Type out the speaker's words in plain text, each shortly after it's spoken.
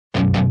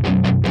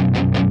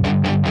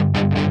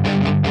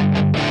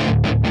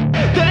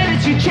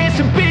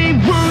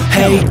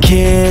Hey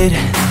kid,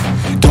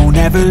 don't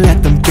ever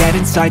let them get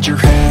inside your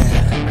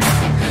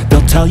head.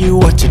 They'll tell you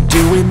what to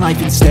do in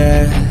life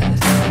instead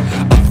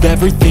of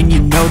everything you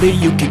know that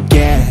you could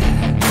get.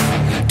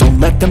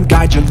 Don't let them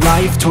guide your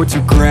life towards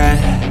regret.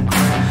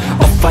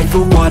 I'll fight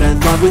for what I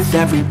love with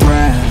every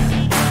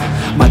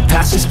breath. My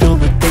past is filled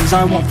with things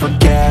I won't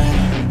forget.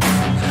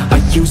 I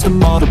use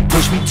them all to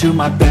push me to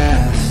my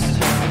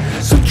best.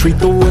 So treat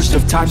the worst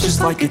of times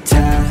just like a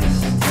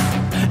test.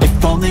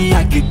 If only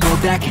I could go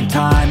back in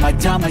time, I'd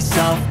tell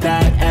myself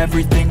that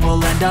everything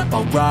will end up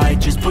alright.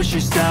 Just push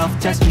yourself,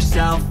 test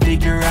yourself,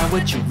 figure out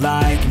what you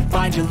like, and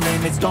find your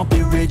limits, don't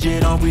be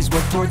rigid, always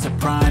work towards a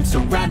prime.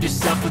 Surround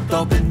yourself with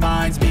open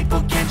minds,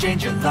 people can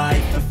change your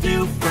life. A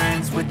few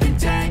friends with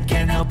intent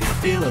can help you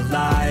feel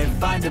alive.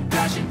 Find a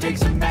passion, take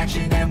some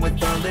action, and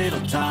with a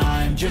little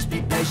time, just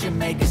be patient,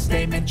 make a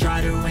statement,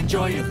 try to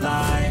enjoy your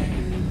life.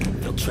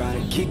 They'll try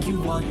to kick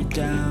you while you're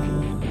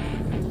down.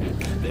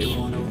 They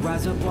wanna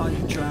rise up while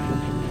you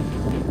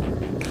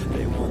drown.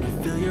 They wanna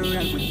fill your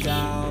head with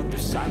doubt. They're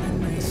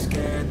silently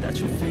scared that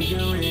you'll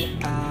figure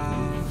it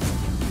out.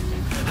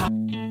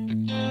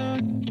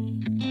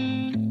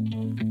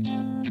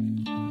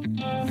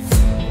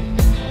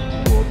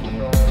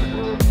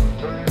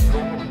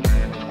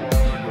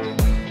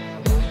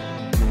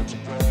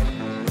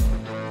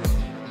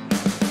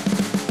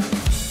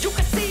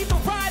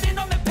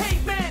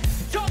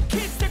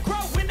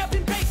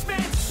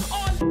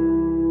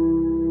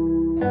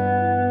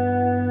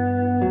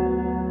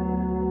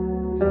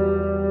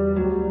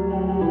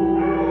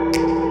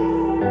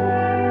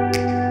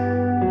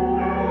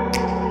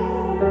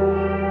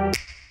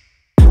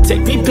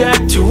 Take me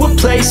back to a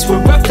place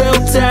where I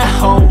felt at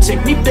home.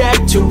 Take me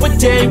back to a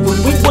day when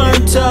we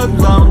weren't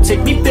alone.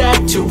 Take me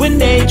back to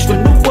an age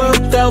when the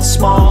world felt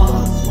small,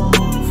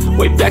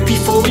 way back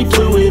before we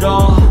blew it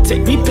all.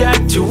 Take me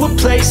back to a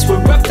place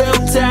where I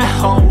felt at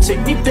home.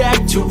 Take me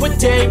back to a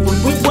day when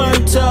we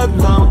weren't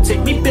alone.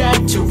 Take me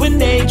back to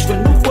an age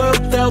when the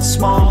world felt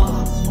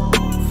small,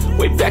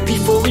 way back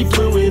before we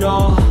blew it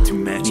all. Too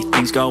many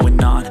things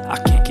going on, I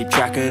can't keep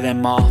track of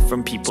them all.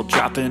 From people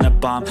dropping a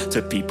bomb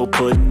to people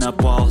putting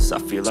up walls. I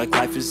feel like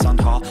life is on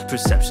hold,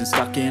 perception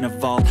stuck in a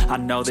vault. I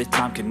know that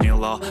time can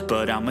heal all,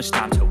 but how much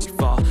time till we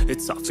fall?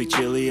 It's awfully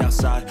chilly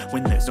outside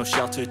when there's no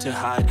shelter to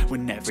hide.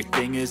 When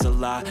everything is a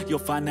lie, you'll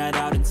find that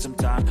out in some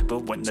time.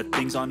 But when the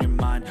things on your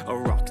mind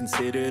are all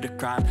considered a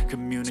crime,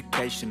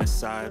 communication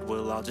aside,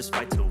 we'll all just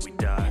fight till we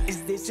die.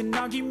 Is this an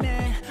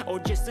argument or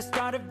just the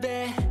start of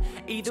it?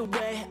 Either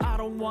way, I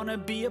don't wanna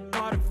be a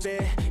part of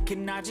it.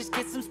 Can I just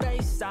get some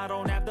space? I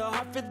don't have the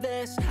heart for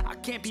this. I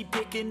can't be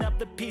picking up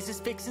the pieces,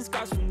 fixing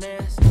scars from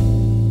this.